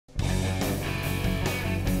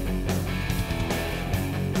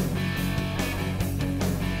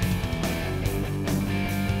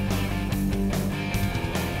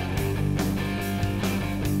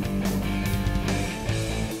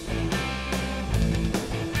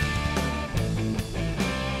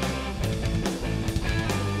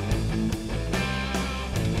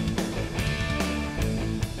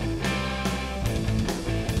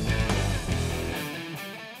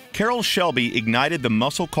Carroll Shelby ignited the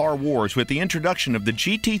muscle car wars with the introduction of the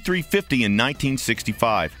GT350 in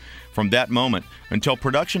 1965. From that moment until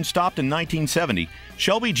production stopped in 1970,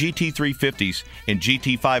 Shelby GT350s and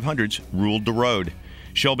GT500s ruled the road.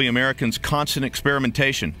 Shelby American's constant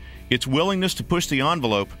experimentation, its willingness to push the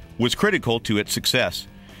envelope, was critical to its success.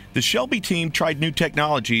 The Shelby team tried new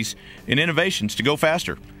technologies and innovations to go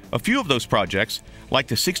faster. A few of those projects, like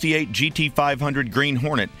the 68 GT500 Green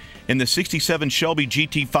Hornet and the 67 Shelby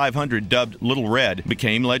GT500 dubbed Little Red,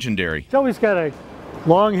 became legendary. Shelby's got a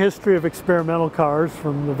long history of experimental cars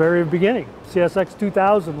from the very beginning. CSX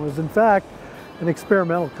 2000 was in fact an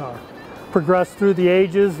experimental car. Progressed through the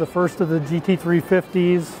ages. The first of the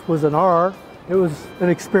GT350s was an R. It was an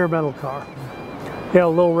experimental car. Yeah,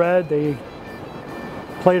 Little Red, they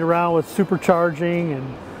played around with supercharging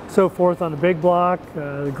and so forth on the big block.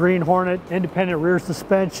 The Green Hornet, independent rear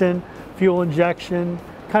suspension, fuel injection,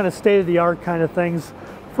 kind of state-of-the-art kind of things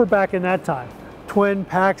for back in that time. Twin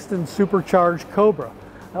Paxton supercharged Cobra.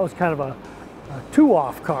 That was kind of a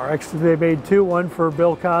two-off car. Actually, they made two, one for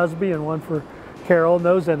Bill Cosby and one for Carroll, and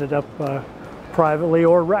those ended up privately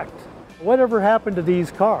or wrecked. Whatever happened to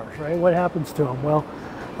these cars, right? What happens to them? Well,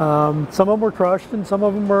 some of them were crushed and some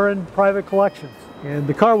of them are in private collections. And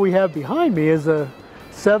the car we have behind me is a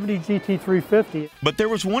 70 GT350. But there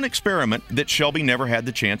was one experiment that Shelby never had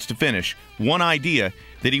the chance to finish, one idea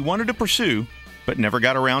that he wanted to pursue but never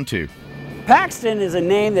got around to. Paxton is a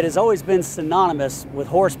name that has always been synonymous with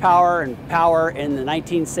horsepower and power in the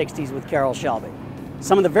 1960s with Carroll Shelby.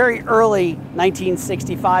 Some of the very early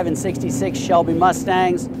 1965 and 66 Shelby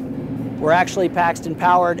Mustangs were actually Paxton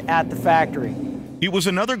powered at the factory. It was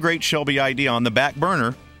another great Shelby idea on the back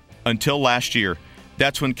burner until last year.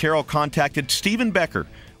 That's when Carroll contacted Stephen Becker,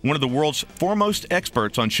 one of the world's foremost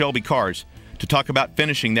experts on Shelby cars, to talk about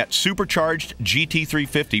finishing that supercharged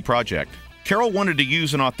GT350 project. Carroll wanted to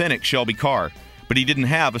use an authentic Shelby car, but he didn't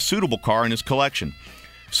have a suitable car in his collection.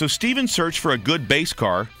 So Stephen searched for a good base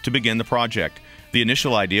car to begin the project. The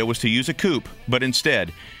initial idea was to use a coupe, but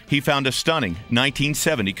instead, he found a stunning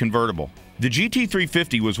 1970 convertible. The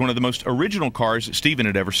GT350 was one of the most original cars that Stephen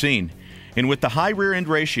had ever seen. And with the high rear-end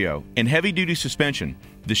ratio and heavy-duty suspension,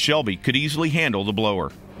 the Shelby could easily handle the blower.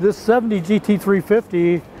 This 70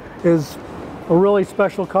 GT350 is a really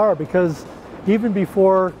special car because even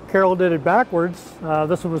before Carroll did it backwards,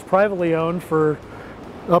 this one was privately owned for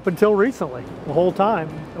up until recently, the whole time.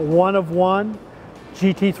 A one-of-one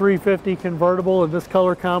GT350 convertible in this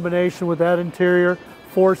color combination with that interior,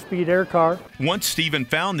 4-speed air car. Once Stephen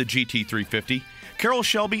found the GT350, Carroll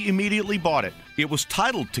Shelby immediately bought it. It was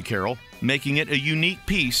titled to Carroll, making it a unique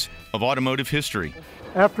piece of automotive history.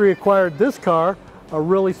 After he acquired this car, a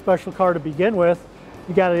really special car to begin with,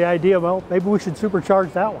 he got the idea, well, maybe we should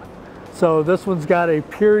supercharge that one. So this one's got a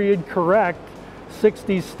period correct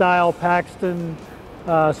 60s style Paxton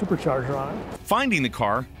supercharger on it. Finding the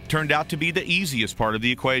car turned out to be the easiest part of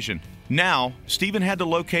the equation. Now, Stephen had to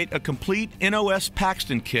locate a complete NOS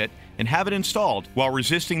Paxton kit and have it installed while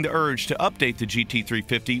resisting the urge to update the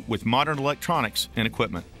GT350 with modern electronics and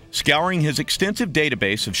equipment. Scouring his extensive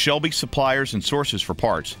database of Shelby suppliers and sources for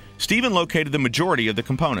parts, Stephen located the majority of the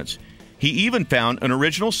components. He even found an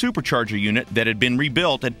original supercharger unit that had been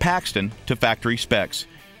rebuilt at Paxton to factory specs.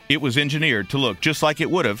 It was engineered to look just like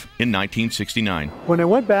it would have in 1969. When they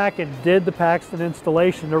went back and did the Paxton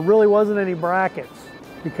installation, there really wasn't any brackets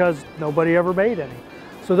because nobody ever made any.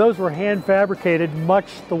 So those were hand fabricated much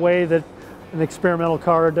the way that an experimental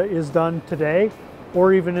car is done today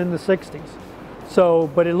or even in the 60s. So,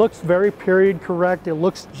 but it looks very period correct. It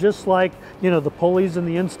looks just like, you know, the pulleys in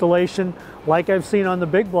the installation, like I've seen on the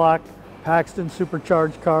big block Paxton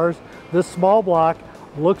supercharged cars. This small block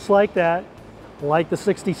looks like that, like the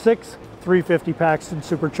 66 350 Paxton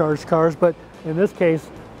supercharged cars, but in this case,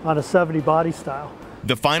 on a 70 body style.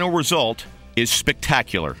 The final result is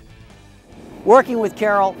spectacular. Working with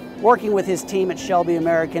Carroll, working with his team at Shelby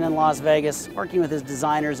American in Las Vegas, working with his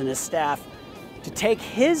designers and his staff to take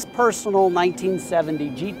his personal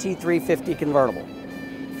 1970 GT350 convertible,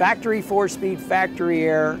 factory 4-speed, factory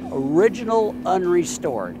air, original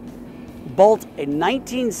unrestored, bolt a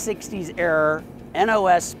 1960s era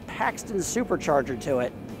NOS Paxton supercharger to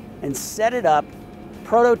it, and set it up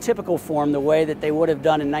prototypical form the way that they would have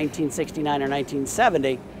done in 1969 or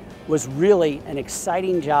 1970 was really an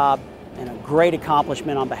exciting job and a great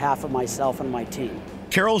accomplishment on behalf of myself and my team.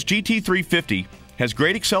 Carroll's GT350 has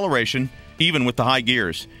great acceleration even with the high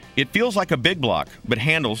gears. It feels like a big block but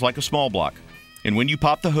handles like a small block. And when you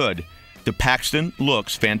pop the hood, the Paxton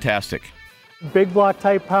looks fantastic. Big block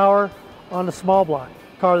type power on a small block.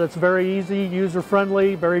 car that's very easy,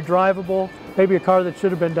 user-friendly, very drivable, maybe a car that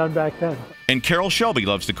should have been done back then. And Carroll Shelby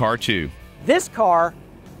loves the car too. This car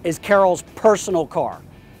is Carroll's personal car.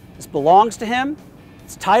 This belongs to him,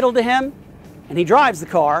 it's titled to him, and he drives the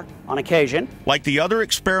car on occasion. Like the other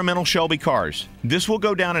experimental Shelby cars, this will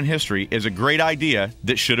go down in history as a great idea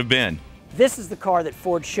that should have been. This is the car that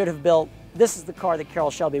Ford should have built. This is the car that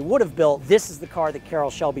Carroll Shelby would have built. This is the car that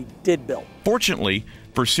Carroll Shelby did build. Fortunately,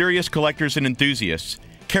 for serious collectors and enthusiasts,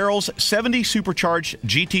 Carroll's 70 supercharged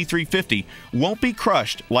GT350 won't be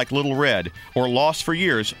crushed like Little Red or lost for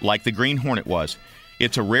years like the Green Hornet was.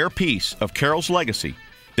 It's a rare piece of Carroll's legacy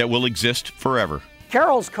that will exist forever.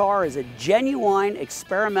 Carroll's car is a genuine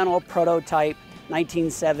experimental prototype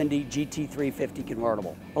 1970 GT350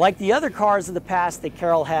 convertible. Like the other cars of the past that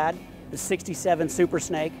Carroll had, the 67 Super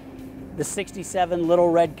Snake, the 67 Little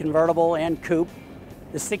Red convertible and coupe,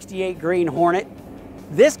 the 68 Green Hornet,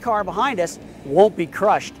 this car behind us won't be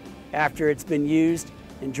crushed after it's been used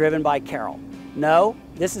and driven by Carroll. No,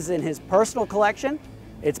 this is in his personal collection.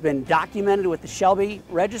 It's been documented with the Shelby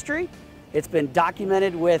registry. It's been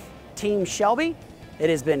documented with Team Shelby. It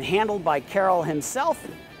has been handled by Carroll himself,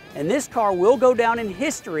 and this car will go down in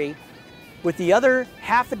history with the other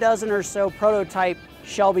half a dozen or so prototype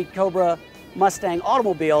Shelby Cobra Mustang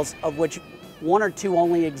automobiles, of which one or two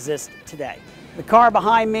only exist today. The car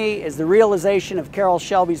behind me is the realization of Carroll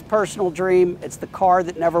Shelby's personal dream. It's the car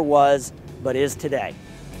that never was, but is today.